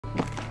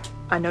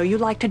I know you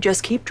like to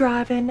just keep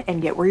driving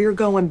and get where you're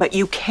going, but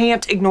you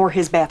can't ignore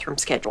his bathroom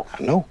schedule.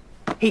 I know.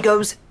 He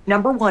goes,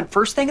 number one,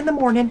 first thing in the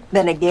morning,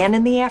 then again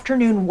in the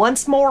afternoon,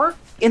 once more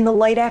in the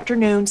late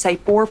afternoon, say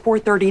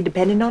 4:30,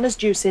 depending on his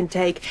juice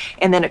intake,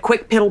 and then a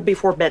quick piddle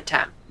before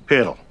bedtime.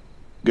 Piddle.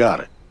 Got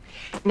it.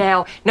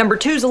 Now, number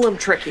two's a little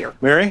trickier.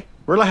 Mary,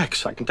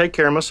 relax. I can take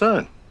care of my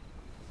son.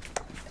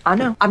 I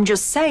know. I'm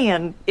just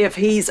saying, if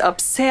he's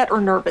upset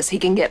or nervous, he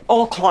can get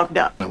all clogged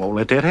up. I won't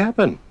let that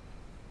happen.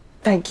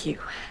 Thank you.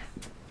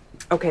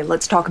 Okay,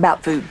 let's talk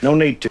about food. No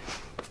need to.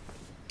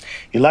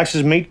 He likes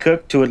his meat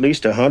cooked to at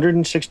least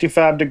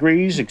 165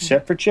 degrees,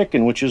 except for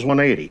chicken, which is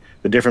 180.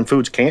 The different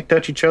foods can't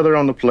touch each other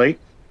on the plate.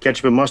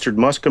 Ketchup and mustard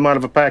must come out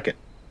of a packet.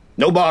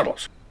 No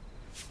bottles.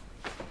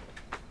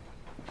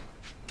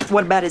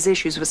 What about his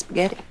issues with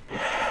spaghetti?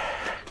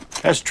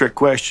 That's a trick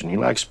question. He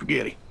likes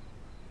spaghetti.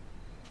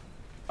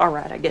 All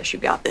right, I guess you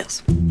got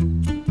this.